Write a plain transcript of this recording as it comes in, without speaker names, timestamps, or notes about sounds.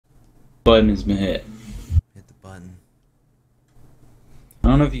Button has been hit. Hit the button. I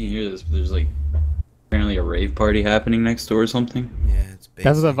don't know if you can hear this, but there's like apparently a rave party happening next door or something. Yeah, it's bass.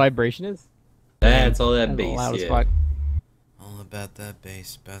 That's what the vibration is? That's all that That's bass, loud as yeah. fuck. All about that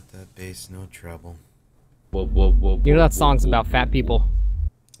bass, no trouble. Whoa, whoa, whoa, You know whoa, that song's whoa, about whoa, fat whoa. people.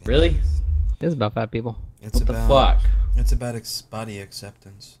 Really? It is about fat people. It's What the about, fuck? It's about body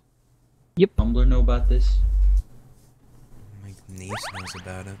acceptance. Yep. Tumblr know about this? My niece knows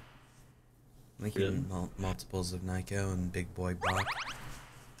about it. Like Really? multiples of Nico and Big Boy Block.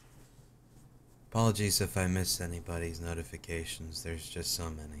 Apologies if I missed anybody's notifications. There's just so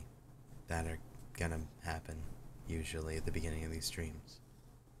many that are gonna happen usually at the beginning of these streams.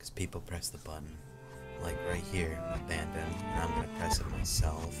 Because people press the button. Like right here, abandon, and I'm gonna press it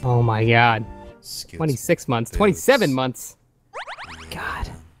myself. Oh my god. Scoots 26 months. boots. 27 months. Yeah.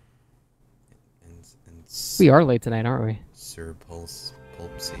 God. And We are late tonight, aren't we? Sir Pulse,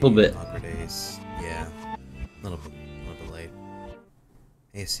 Pulpsy, Little bit. Awkward Ace. Yeah. A little bit late.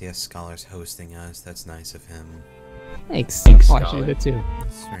 ACS Scholars hosting us. That's nice of him. Thanks. Thanks, Oh, I should Scholar. do that too.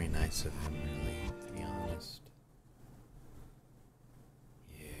 It's very nice of him, really, to be honest.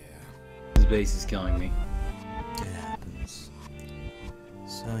 Yeah. This bass is killing me. It happens.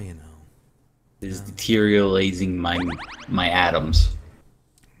 So, you know. It is deteriorating my atoms.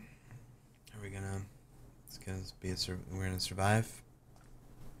 Are we gonna... It's gonna be we're gonna survive?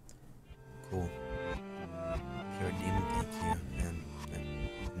 Cool. Pure Demon, thank you. And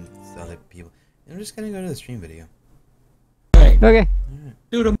the other people. I'm just gonna go to the stream video. Alright, Okay. Alright.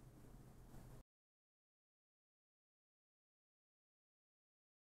 do them.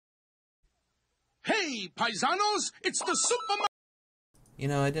 Hey, paisanos, it's the Super You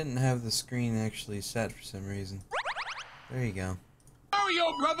know, I didn't have the screen actually set for some reason. There you go.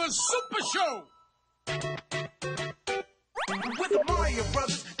 Mario Brothers Super Show! With the Mario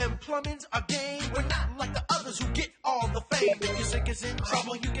Brothers and plumbing's our game. We're not like the others who get all the fame. If your sink is in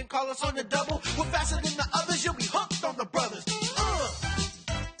trouble, you can call us on the double. We're faster than the others, you'll be hooked on the brothers.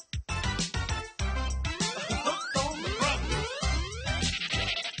 Hooked on the brothers.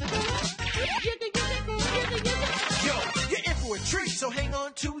 Yo, you're in for a treat, so hang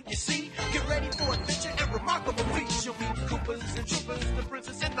on to your seat. Get ready for adventure and remarkable feats. You'll meet Koopas and Troopers, the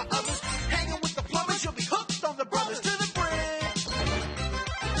princess and the others. Hanging with the plumbers, you'll be hooked on the brothers to the bridge.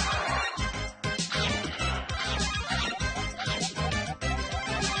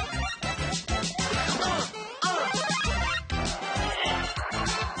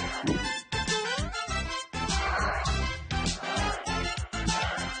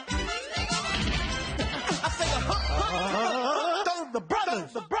 I say hooked on the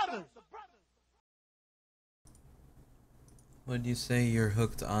brothers, the brothers. Would you say you're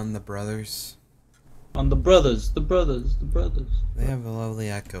hooked on the brothers? On the brothers, the brothers, the brothers. They have a lovely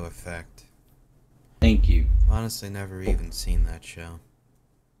echo effect. Thank you. Honestly, never even seen that show.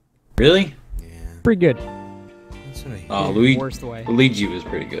 Really? Yeah, Pretty good. that's what I hear. Oh, Worst way. Luigi was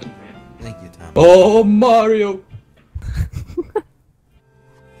pretty good. Thank you, Tom. Oh, Mario! Good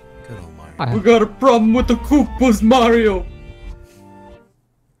old Mario. We got a problem with the Koopas, Mario!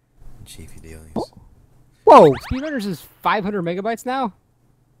 Chiefy dealies. Whoa! SpeedRunners is 500 megabytes now?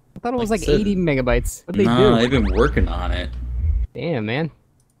 I thought it was Like like I said, 80 megabytes. What'd they Nah, do? they've been working on it. Damn, man.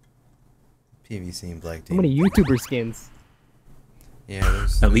 PVC and Black How Team. many YouTuber skins? Yeah,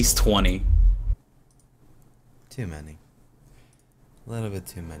 there's At least 20. too many. A little bit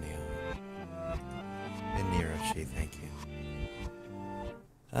too many of them. And Niroshi, thank you.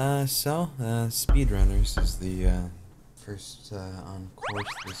 SpeedRunners is the first on course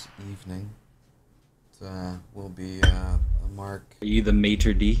this evening. It will be a mark Are you the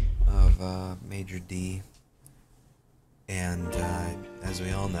maitre d'? of Major D. And as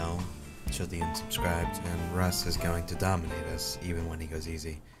we all know, Childian subscribed, and Russ is going to dominate us even when he goes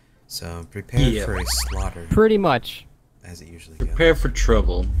easy. So prepare Yeah. for a slaughter, Pretty much. as it usually goes. Prepare for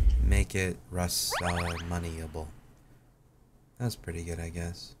trouble. Make it Russ moneyable. That's pretty good, I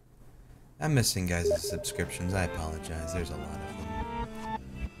guess. I'm missing guys' subscriptions. I apologize. There's a lot of them.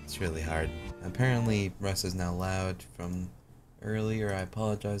 It's really hard. Apparently, Russ is now loud from earlier. I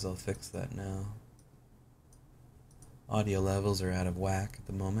apologize. I'll fix that now. Audio levels are out of whack at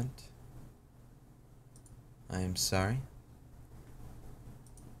the moment. I am sorry.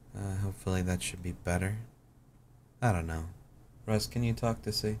 Hopefully that should be better. I don't know. Russ, can you talk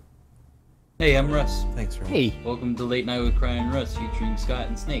to C? Hey, I'm Russ. Thanks, Russ. Hey. Welcome to Late Night with Cry and Russ, featuring Scott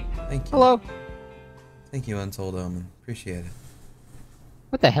and Snake. Thank you. Hello. Thank you, Untold Omen. Appreciate it.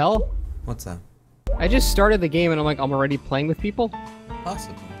 What the hell? What's up? I just started the game and I'm like, I'm already playing with people?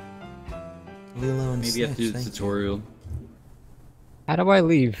 Possibly. Lilo and Maybe you have to do Snitch, the thank you. tutorial. How do I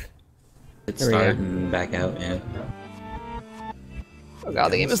leave? Hit There we start go. and back out, yeah. Oh god,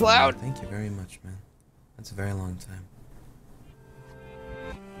 the game is loud. Thank you very much, man. That's a very long time.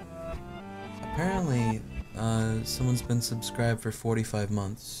 Apparently, someone's been subscribed for 45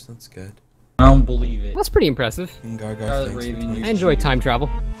 months. That's good. I don't believe it. That's pretty impressive. And Gargar, Scarlet thanks for Raven, 20. I enjoy time travel.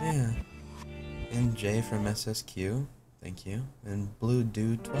 Yeah. And Jay from SSQ, thank you. And Blue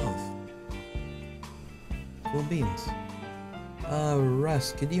Dude 12. Cool beans.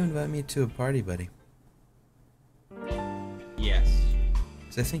 Russ, could you invite me to a party, buddy? Yes.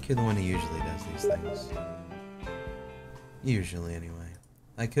 Because I think you're the one who usually does these things. Usually, anyway.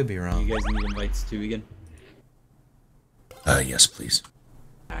 I could be wrong. You guys need invites too again? Yes, please.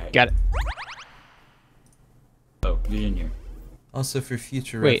 Alright. Got it. Oh, get in here. Also, for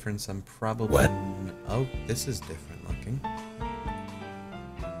future Wait. reference, I'm probably... What? Oh, this is different looking.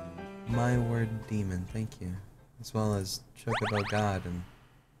 My Word Demon, thank you. As well as Chocobo God and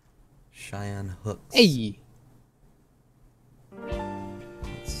Cheyenne Hooks. Hey!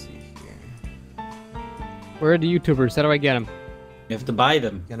 Let's see here. Where are the YouTubers? How do I get them? You have to buy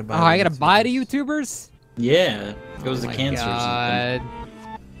them. Gotta buy Oh, I the gotta buy the YouTubers. YouTubers? Yeah. It goes Oh to my cancer or something.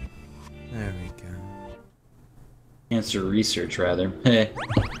 God. There we go. Cancer research, rather. Heh.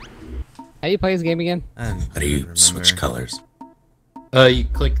 How do you play this game again? I'm How do you remember. switch colors? You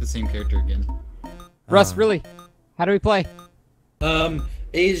click the same character again. Russ, really? How do we play? A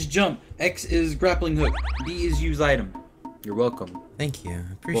is jump, X is grappling hook, B is use item. You're welcome. Thank you.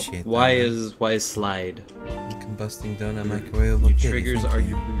 I appreciate that. Y is slide. Combusting donut microwave. Your triggers are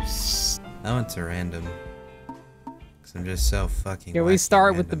your boosts. I went to random. Because I'm just so fucking. Can we wacky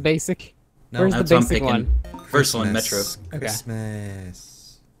start with the random. basic? No, Where's the That's what I'm basic picking. one? First one, Metro. Christmas. Okay.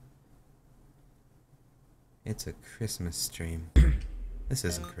 Christmas. It's a Christmas stream. This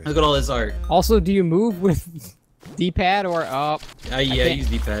isn't Christmas. Look at all this art. Also, do you move with D-pad or up? Yeah, I can't- use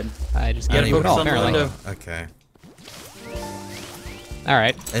D-pad. I just I gotta don't move it all, focus on the apparently. window. Okay.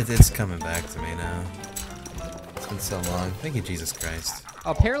 Alright. It's coming back to me now. It's been so long. Thank you, Jesus Christ.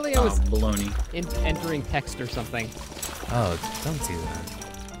 Apparently I Oh, was baloney. entering text or something, Oh, don't do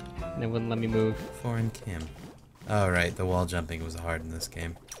that. and it wouldn't let me move. Foreign cam. Oh, right. The wall jumping was hard in this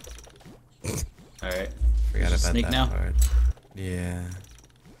game. Alright. Forgot There's a about snake that now? part. Yeah.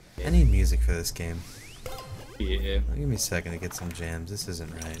 I need music for this game. Yeah. Give me a second to get some jams. This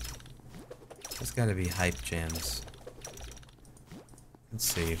isn't right. There's gotta be hype jams. Let's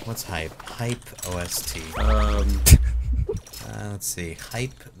see. What's hype? Hype OST. Let's see.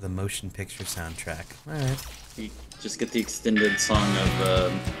 Hype the motion picture soundtrack. Alright. You just get the extended song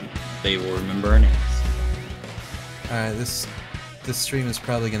of They Will Remember Our Names. Alright, this stream is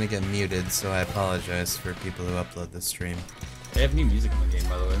probably gonna get muted, so I apologize for people who upload this stream. They have new music in the game,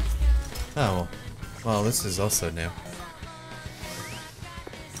 by the way. Oh, well, this is also new.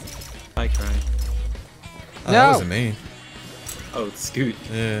 Bye, Cry. Oh, No! that wasn't me. Oh, it's Scoot.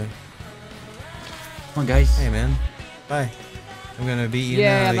 Yeah. Come on, guys. Hey, man. Bye. I'm gonna beat you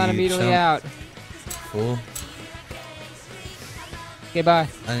Yeah, now, I'm not you immediately chump. out. Fool. Okay, bye.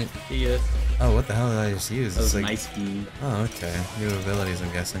 See ya. Oh, what the hell did I just use? That was It's a like... nice game. Oh, okay. New abilities,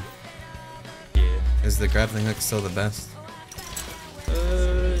 I'm guessing. Yeah. Is the grappling hook still the best?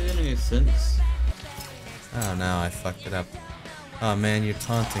 In a sense. Oh, no, I fucked it up. Oh, man, you're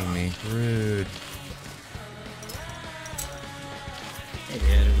taunting me. Rude. Hey,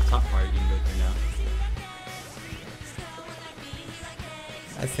 yeah, the top part you can go through now.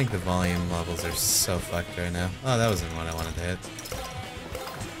 I think the volume levels are so fucked right now. Oh, that wasn't what I wanted to hit.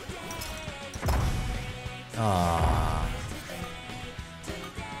 Aww.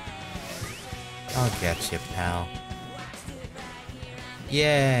 I'll get you, pal.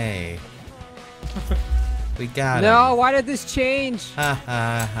 Yay! We got No, him. why did this change? Ha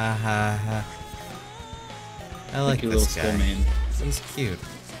ha ha ha ha. I like Your this little guy. skull man. He's cute.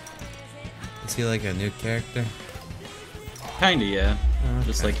 Is he like a new character? Kinda, yeah. Oh,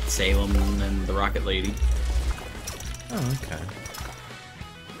 Just okay. like Salem and the Rocket Lady. Oh, okay.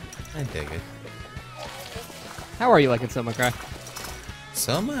 I dig it. How are you liking Soma Cry?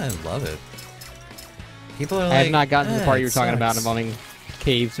 Soma, I love it. People are like, I have not gotten to the part you it were talking about sucks." involving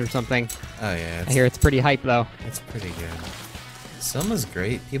caves or something. Oh yeah, I hear it's pretty hype though. it's pretty good. Soma's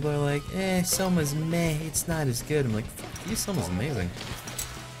great. People are like, Soma's meh, it's not as good. I'm like, fuck you, Soma's amazing.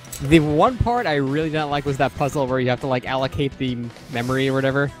 The one part I really didn't like was that puzzle where you have to like allocate the memory or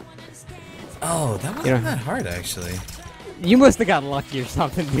whatever. Oh, that wasn't Yeah. that hard actually. You must have gotten lucky or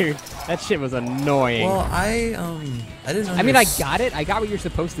something, dude. That shit was annoying. Well, I didn't. I mean, I got it. I got what you're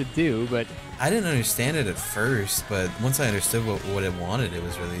supposed to do, but I didn't understand it at first, but once I understood what it wanted, it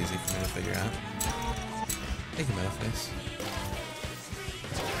was really easy for me to figure out. Thank you, Metalface.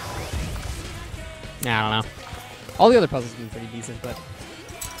 Nah, I don't know. All the other puzzles have been pretty decent, but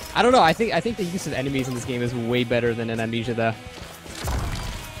I don't know. I think the use of enemies in this game is way better than in Amnesia, though.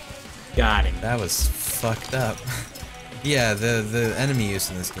 Got him. That was fucked up. Yeah, the enemy use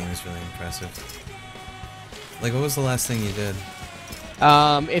in this game is really impressive. Like, what was the last thing you did?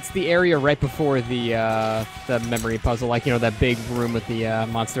 It's the area right before the memory puzzle, like, you know, that big room with the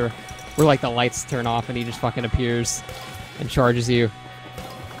monster, where like the lights turn off and he just fucking appears and charges you.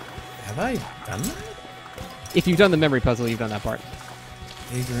 Have I done that? If you've done the memory puzzle, you've done that part.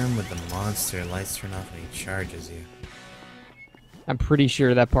 Big room with the monster, lights turn off and he charges you. I'm pretty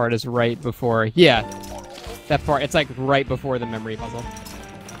sure that part is right before. Yeah, that part. It's like right before the memory puzzle.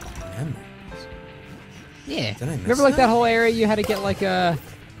 Memories? Yeah. Did I miss Remember, like that? that whole area, you had to get like a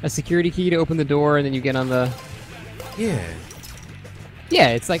security key to open the door, and then you get on the. Yeah. Yeah,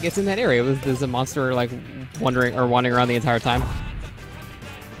 it's like it's in that area. There's a monster like wandering around the entire time.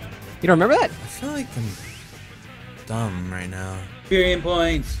 You don't remember that? I feel like I'm dumb right now. Experience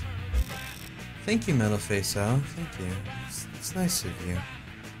points. Thank you, Metal Face Al. Thank you. It's nice of you.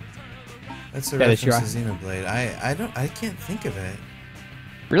 That's a That is reference to Xenoblade. I can't think of it.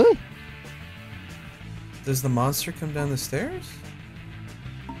 Really? Does the monster come down the stairs?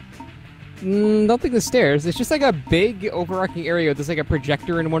 Don't think the stairs. It's just like a big overarching area. There's like a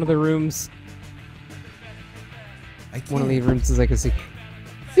projector in one of the rooms. I can't. One of the rooms is like a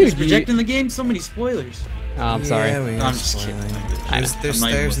Dude, projecting the game. So many spoilers. Oh, I'm sorry. Yeah, we No, are I'm just spoiling. kidding. There's I'm not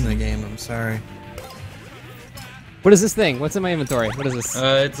stairs in the listening. game. I'm sorry. What is this thing? What's in my inventory? What is this?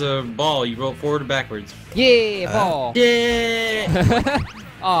 It's a ball. You roll forward or backwards. Yeah, ball. Yeah.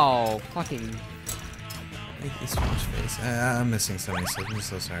 Oh, fucking. Make this much face. I'm missing so many stuff. I'm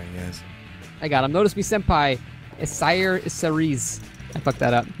so sorry, guys. I got him. Notice me, senpai. Sire Cerise. I fucked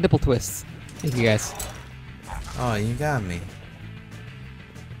that up. Nipple twists. Thank you guys. Oh, you got me.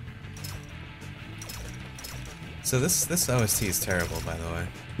 So this OST is terrible, by the way.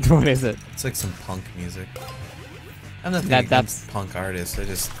 What is it? It's like some punk music. I'm not That's- against punk artists. I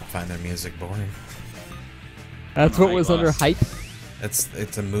just find their music boring. That's what was under Eyeglass. hype.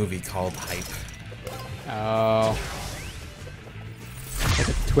 It's a movie called Hype. Oh. Like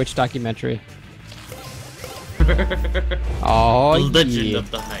a Twitch documentary. Oh, Legend yeah. of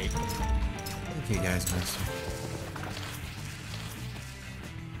the Hype. Thank you guys, Master.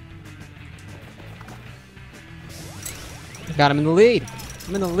 Got him in the lead.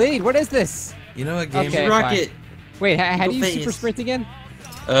 I'm in the lead. What is this? You know what game? Okay. Rocket. Wait, how do you Face. super sprint again?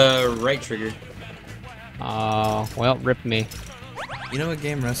 Right trigger. Oh, well, rip me. You know what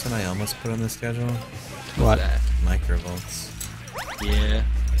game Russ and I almost put on the schedule? What? Microvolts. Yeah.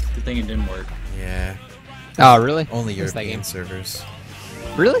 Good thing it didn't work. Yeah. Oh, really? Only What's that European game? servers.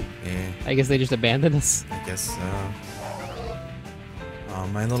 Really? Yeah, I guess they just abandoned us. I guess so. Oh,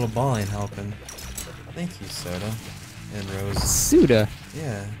 my little ball ain't helping. Thank you, Soda. And Rose. Suda.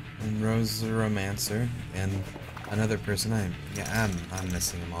 Yeah, and Rose the Romancer, and another person. I'm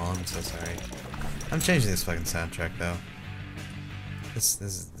missing them all. I'm so sorry. I'm changing this fucking soundtrack though. This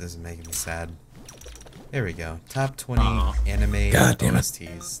is making me sad. There we go. Top 20 Aw. anime God damn it.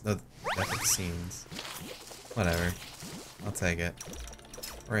 OSTs. The epic scenes. Whatever. I'll take it.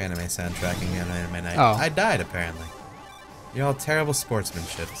 Or anime soundtracking and anime night. Oh. I died apparently. You're all terrible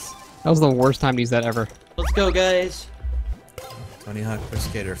sportsmanships. That was the worst time to use that ever. Let's go, guys. Tony Hawk Pro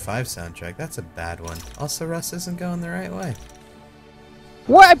Skater 5 soundtrack. That's a bad one. Also, Russ isn't going the right way.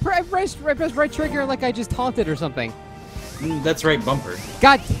 What? I pressed right trigger like I just taunted or something. That's right bumper.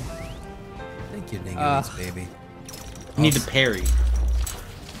 God. Thank you, Dingus, baby. You need to Also, parry.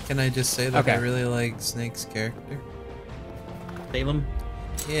 can I just say that Okay. I really like Snake's character? Salem.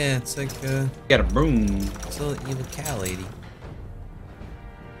 Yeah, it's like Got a broom. it's a little evil cow lady.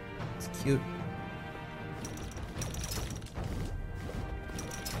 It's cute.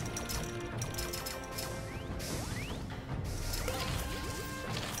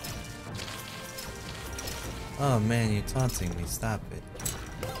 Oh man, you're taunting me. Stop it.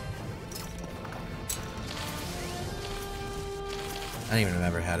 I don't even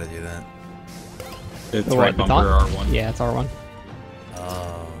remember how to do that. It's The right what, the bumper taunt? R1. Yeah, it's R1.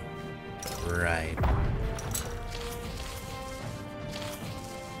 Oh, right.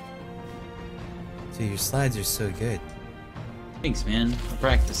 Dude, your slides are so good. Thanks, man. I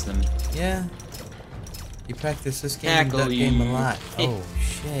practiced them. Yeah. You practice this game, Tackle that game a you. lot. Oh,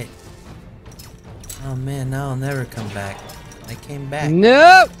 shit. Oh man, now I'll never come back. I came back.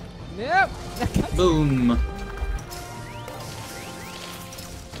 Nope. Nope. Boom.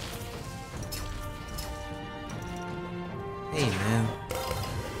 Hey man.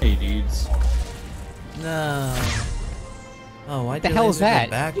 Hey, dudes. No. Oh, why'd The your hell is laser go that?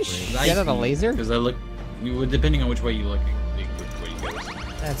 backwards? Get out a laser? Because I look, depending on which way you look, which way you go.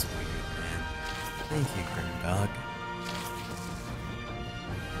 That's weird, man. Thank you, Grimdog.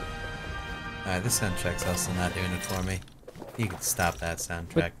 Alright, this soundtrack's also not doing it for me. You can stop that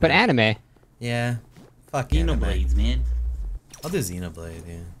soundtrack. But man. anime. Yeah. Fuck anime. Xenoblades, man. I'll do Xenoblade,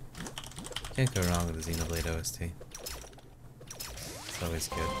 yeah. Can't go wrong with the Xenoblade OST. It's always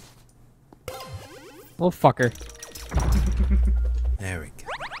good. Little fucker. There we go.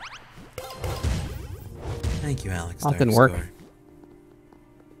 Thank you, Alex. That didn't work. Darkscore.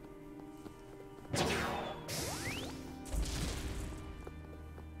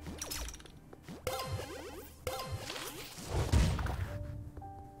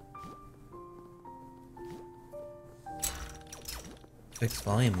 Fixed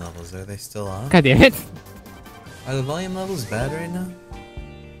volume levels, are they still off? God damn it. Are the volume levels bad right now?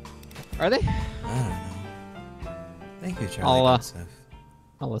 Are they? I don't know. Thank you, Charlie.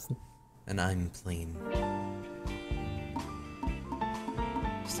 I'll listen. And I'm clean.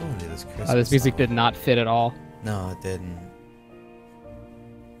 Still wanna do this Christmas Oh, this music song. did not fit at all. No, it didn't.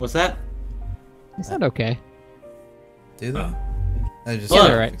 What's that? Is that okay? Do they? I just Yeah,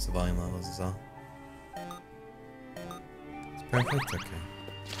 they're right. fix the volume levels is all. It's perfect? Okay.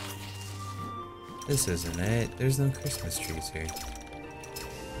 This isn't it. There's no Christmas trees here.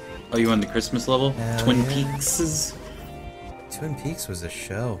 Oh, you on the Christmas level? Hell Twin yeah. Peaks. Twin Peaks was a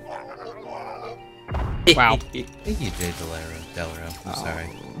show. Wow. Thank you, Jay Delaro. I'm sorry.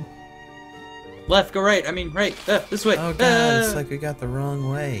 Left, go right. I mean, right. This way. Oh god, it's like we got the wrong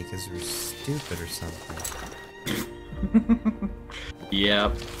way because we're stupid or something. Yeah.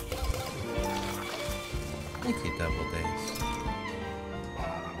 Thank you, Double Days.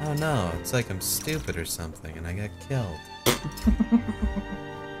 Oh no, it's like I'm stupid or something and I got killed.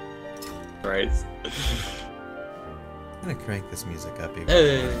 Right. I'm gonna crank this music up even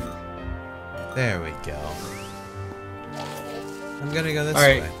Hey. more. There we go. I'm gonna go this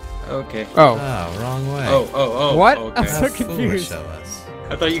Alright. way. Okay. Oh. Oh, wrong way. Oh. What? Okay. I'm How so foolish confused. of us.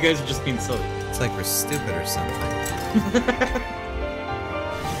 I thought you guys were just being silly. It's like we're stupid or something.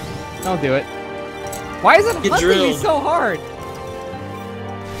 Don't do it. Why is it Get hunting me drilled. so hard?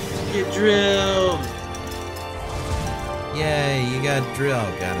 Get drilled. Yay, you got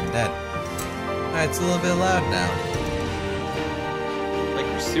drilled. Got him dead. Alright, it's a little bit loud now. Like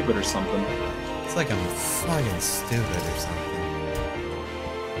you're stupid or something. It's like I'm fucking stupid or something.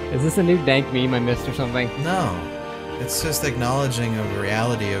 Is this a new dank meme I missed or something? No. It's just acknowledging a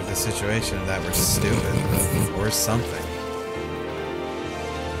reality of the situation that we're stupid. Or something.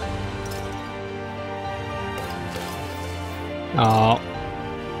 Oh.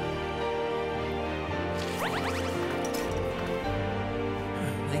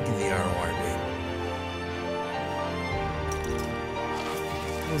 Thank you, the RORD.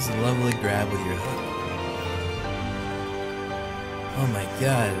 That was a lovely grab with your hook. Oh my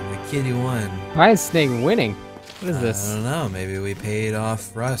god, the kitty won. Why is Snake winning? What is I this? don't know, maybe we paid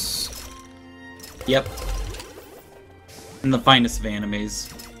off Russ. Yep. In the finest of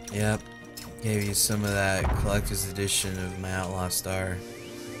animes. Yep. Gave you some of that collector's edition of my Outlaw Star.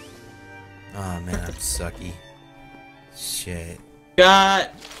 Oh man, I'm sucky. Shit. Got.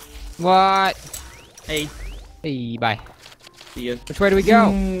 What? Hey. Hey, bye. See ya. Which way do we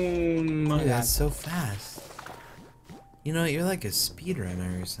go? Dude, that's so fast. You know, you're like a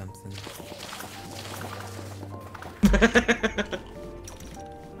speedrunner or something.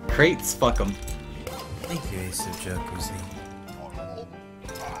 Crates, fuck them. Thank you, Ace of Jokers.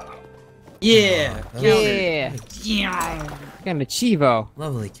 Yeah. Oh, Yeah. Yeah. Got an Achivo.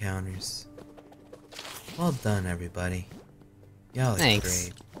 Lovely counters. Well done, everybody. Y'all are Thanks.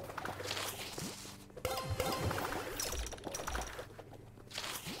 great.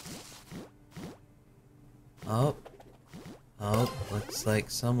 Oh. Oh, looks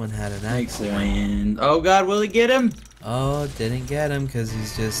like someone had an accident. Excellent. Oh god, will he get him? Oh, didn't get him because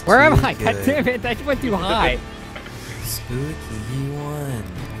he's just Where am too I? God good. damn it, that went too high. Spooky, he won.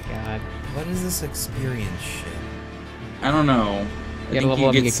 Oh my god. What is this experience shit? I don't know. You gotta level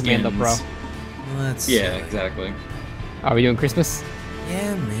up and get Commando Pro. skins. Well, that's Yeah, silly. exactly. Are we doing Christmas?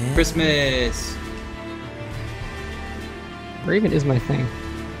 Yeah, man. Christmas. Where even is my thing?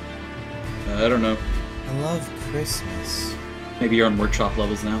 I don't know. I love Christmas. Maybe you're on workshop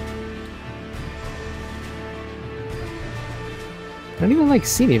levels now. I don't even like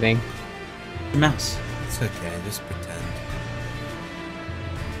see anything. Your mouse. It's okay, just pretend.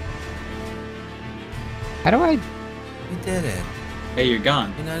 How do I? We did it. Hey, you're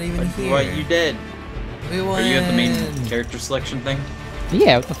gone. You're not even But here. what, you dead? We won. Are you at the main character selection thing?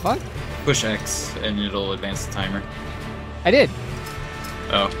 Yeah, what the fuck? Push X and it'll advance the timer. I did.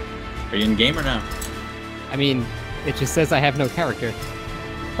 Oh. Are you in game or no? I mean, it just says I have no character.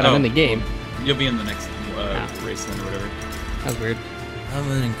 But I'm Oh, in the game. well, you'll be in the next race then or whatever. That was weird.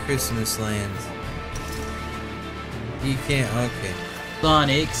 I'm in Christmas land. You can't. Okay.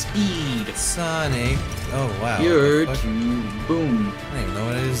 Sonic Speed. Sonic. Oh wow. You're what the fuck? to boom. I don't even know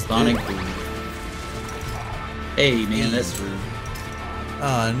what it is. Sonic Boom. Hey man, that's rude.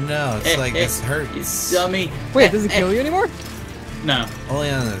 Oh no, it's like this hurts. You dummy. Wait, it doesn't kill you anymore? No.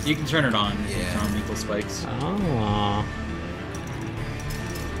 Only on this. You can turn it on. You Yeah. can turn on lethal spikes. Oh.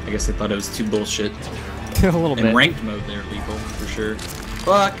 I guess they thought it was too bullshit. A little In bit. ranked mode, they're lethal for sure.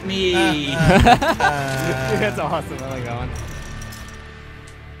 Fuck me. That's awesome. I like that one.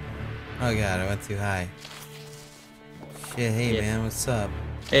 Oh god, I went too high. Shit, hey Yeah. man, what's up?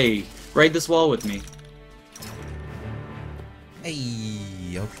 Hey, ride this wall with me.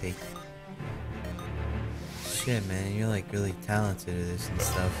 Hey, okay. Shit, man, you're like really talented at this and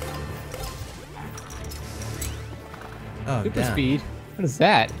stuff. Oh, Super down. speed. What is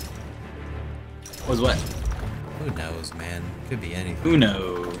that? Was what? Who knows, man? Could be anything.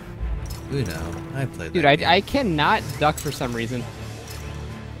 Uno. Uno. I played Dude, that game. I cannot duck for some reason.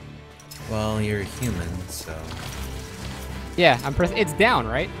 Well, you're a human, so. Yeah, I'm pressing. It's down,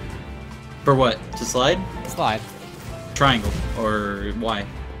 right? For what? To slide? Slide. Triangle. Or Y.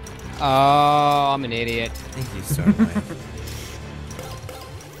 Oh, I'm an idiot. Thank you, Stormlight.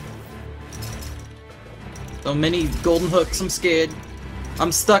 So many golden hooks, I'm scared.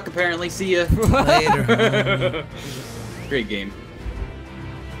 I'm stuck apparently, see ya. Later, homie. Great game.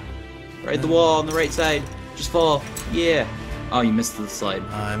 Ride the wall on the right side. Just fall. Yeah. Oh, you missed the slide.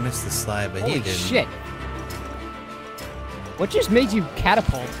 I missed the slide, but he Holy didn't. shit. What just made you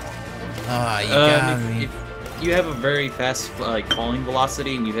catapult? Ah, you got me. If you have a very fast like falling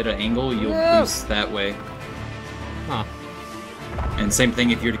velocity and you hit an angle, you'll No. boost that way. Huh. And same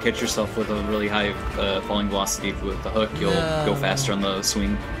thing if you're to catch yourself with a really high falling velocity with the hook, you'll No. go faster on the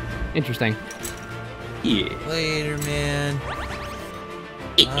swing. Interesting. Yeah. Later, man.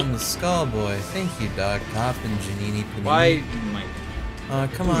 I'm the Skull Boy. Thank you, Doc Cop and Janini Panini. Why? My Oh,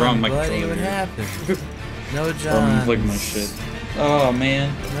 come What's on, wrong with my buddy. controller What here? happened? No Oh, John. like my shit. Oh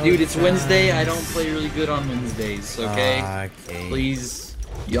man, No dude, it's Wednesday. I chance. don't play really good on Wednesdays. Okay, Okay. please.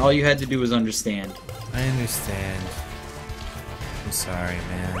 All you had to do was understand. I understand. I'm sorry,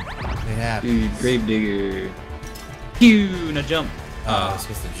 man. It happened. Dude, Gravedigger. Pew! Now jump. Oh, I was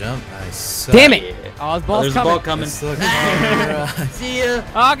supposed to jump? I suck. Damn it! Yeah. Oh, his ball's There's coming. a ball coming. Let's look. Alright. See ya.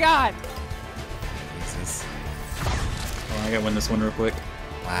 Oh god! Jesus. Oh, I gotta win this one real quick.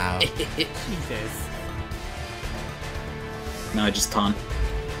 Wow. Jesus. No, I just taunt.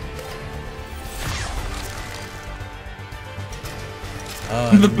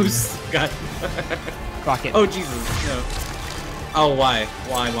 Oh, The boost. God. Fuck it. Oh Jesus. No. Oh why?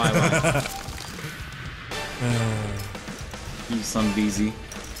 Why? You son of easy.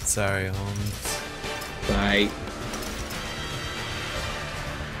 sorry, Holmes. Bye.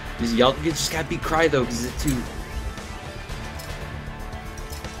 Y'all just gotta beat Cry though, cause it's Too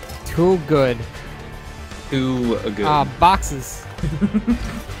good. too good. Boxes.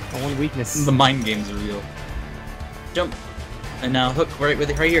 My one weakness. The mind games are real. Jump. And now hook right with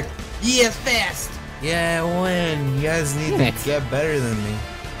it right here. Yes, fast! Yeah, I win. You guys need Damn to it. get better than me.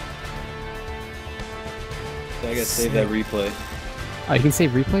 I gotta save that replay. Oh, you can save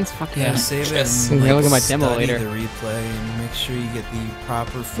replays? Fuck yeah. Save it. Yes. And, I'm gonna look at my study demo later. the replay and make sure you get the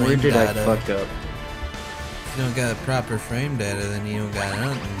proper frame Where did data. I fuck up? If you don't got the proper frame data, then you don't got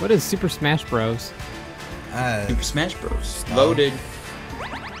nothing. What is Super Smash Bros? Super Smash Bros. Oh. Voted.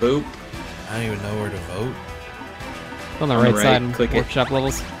 Boop. I don't even know where to vote. On the On right the side, right, click it. workshop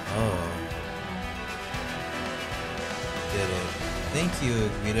levels. Oh. Did it. Thank you,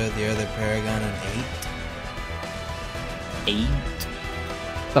 Guido, the other Paragon and 8.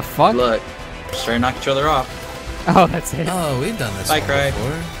 The fuck? Look. Just try to knock each other off. Oh, that's it. 8. Oh, we've done this Bye, one Cry.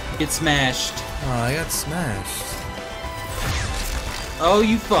 before. Get smashed. Oh, I got smashed. Oh,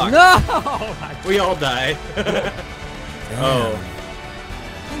 you fuck. No! We all die. Damn. Oh.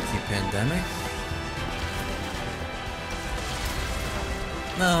 Thank you, Pandemic.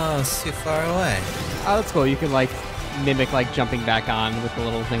 No, it's too far away. Oh, that's cool. You can like mimic like jumping back on with the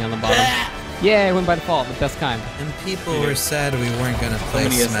little thing on the bottom. Yeah, it went by default. The best kind. And people were sad we weren't gonna play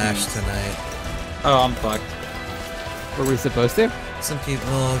many Smash SDs. tonight. Oh, I'm fucked. Were we supposed to? Some people,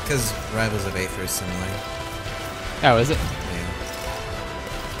 well, because Rivals of Aether is similar. Oh, is it?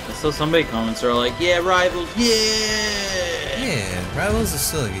 Yeah. So somebody comments are like, yeah, Rivals, yeah! Yeah, Rivals is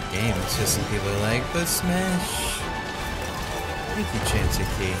still a good game. It's just some people are like, but Smash. Thank you, Chancey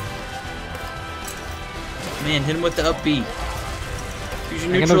Key. Man, hit him with the up B. Use your I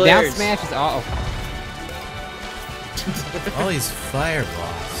can neutral move down airs. smashes. Oh. All these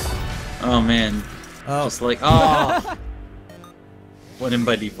fireballs. Oh man. Oh, Just like, oh. Went in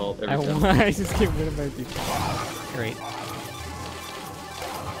by default every time. I just keep winning by default. Great.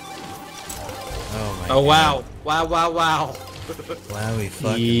 oh my Oh god. wow. Wow. Wowie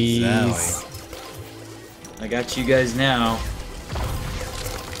fucking Jeez. zowie. I got you guys now.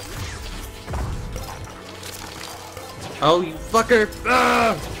 Oh, you fucker!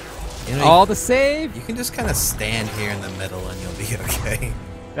 Ah! You know, All the save. you can just kind of stand here in the middle and you'll be okay.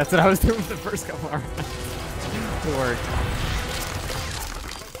 That's what I was doing for the first couple hours. It worked.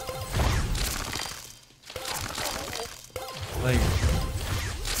 Like,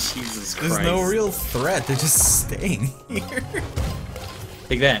 Jesus there's Christ. no real threat. They're just staying here.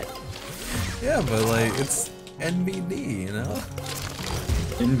 Take that. Yeah, but like, it's NBD, you know?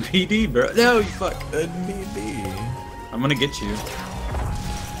 NPD, bro. No, you fuck. NBD. I'm gonna get you.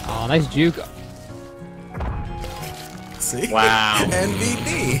 Oh, nice juke. See? Wow.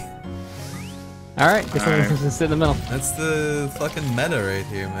 NBD. All right, guess I'm Alright. just sit in the middle. That's the fucking meta right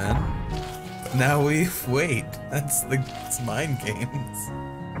here, man. Now we wait. It's mind games.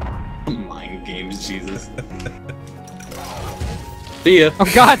 Mind games, Jesus. See ya.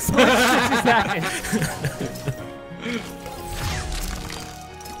 Oh God, so much shit just happened.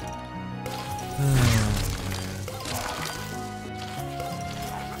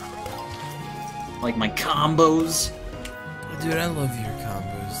 Like my combos. Dude, I love your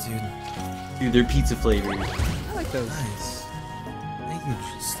combos, dude. Dude, they're pizza flavored. I like those. Nice. Thank you,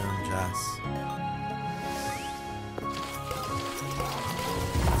 Stone Joss.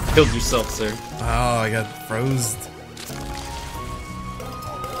 Killed yourself, sir. Oh, I got froze.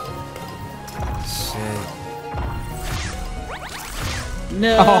 Shit.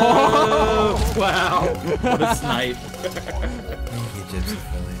 No! Oh. Wow. What a snipe. Thank you, Gypsy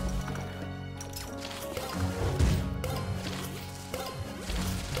Philly.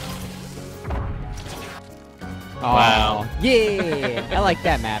 Oh, Wow. Yeah, I like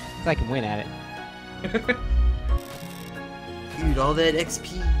that map. 'Cause I can win at it. Dude, all that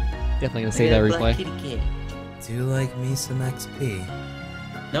XP. Definitely gonna save that replay. Do you like me some XP?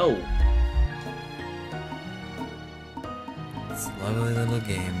 No. It's a lovely little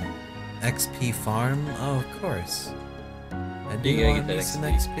game. XP farm? Oh, of course. I do You gotta want get me that some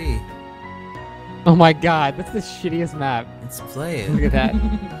XP. XP. Oh my God, that's the shittiest map. Let's play Look it. at that.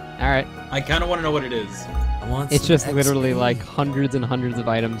 All right, I kind of want to know what it is. I want it's some just literally XP. like hundreds and hundreds of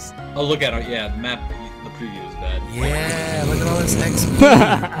items. Oh, look at it. Yeah, the map, the preview is bad. Yeah, look at all this XP.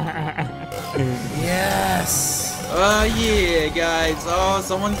 Yes. Oh, yeah, guys. Oh,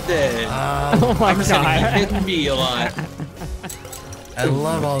 someone's dead. Oh my I'm just gonna God. keep hitting me a lot. I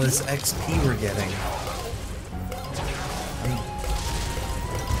love all this XP we're getting.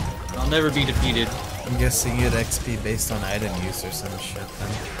 I'll never be defeated. I'm guessing you get XP based on item use or some shit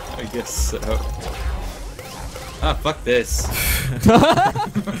then. I guess so. Ah, fuck this.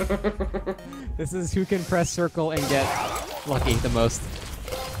 This is who can press circle and get lucky the most.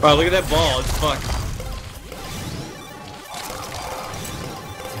 Wow, look at that ball. It's fucked.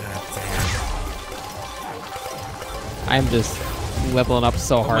 God I'm just leveling up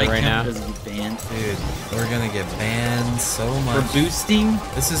so hard My right now. account doesn't get banned. damn. Dude, we're gonna get banned so For much. boosting?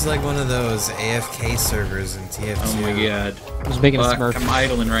 This is like one of those AFK servers in TF2. Oh my god. I'm just making a Fuck, smurf. I'm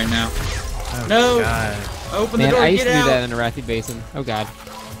idling right now. Oh No! God. Open Man, the door, I used get to do out! that in Arathi Basin. Oh God.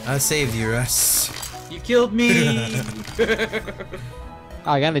 I saved you, Russ. You killed me!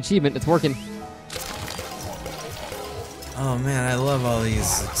 Oh, I got an achievement. It's working. Oh man, I love all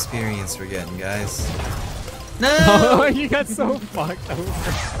these experience we're getting, guys. Oh, No! you got so fucked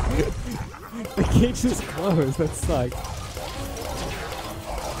over. The gate just closed. That sucked.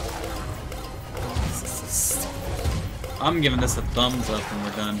 I'm giving this a thumbs up when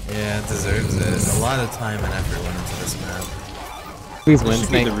we're done. Yeah, it deserves it. A lot of time and effort went into this map. Please This win, should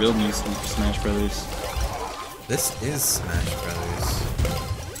be Snake. the real new Smash Brothers. This is Smash Brothers.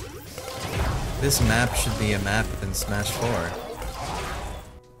 This map should be a map in Smash 4.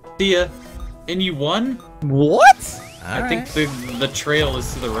 See ya. And you won? What? I think the trail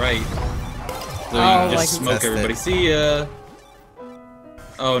is to the right. So Oh, you like- just smoke Test it. everybody. See ya.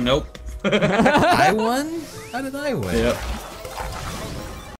 Oh, nope. I won? How did I win? Yep.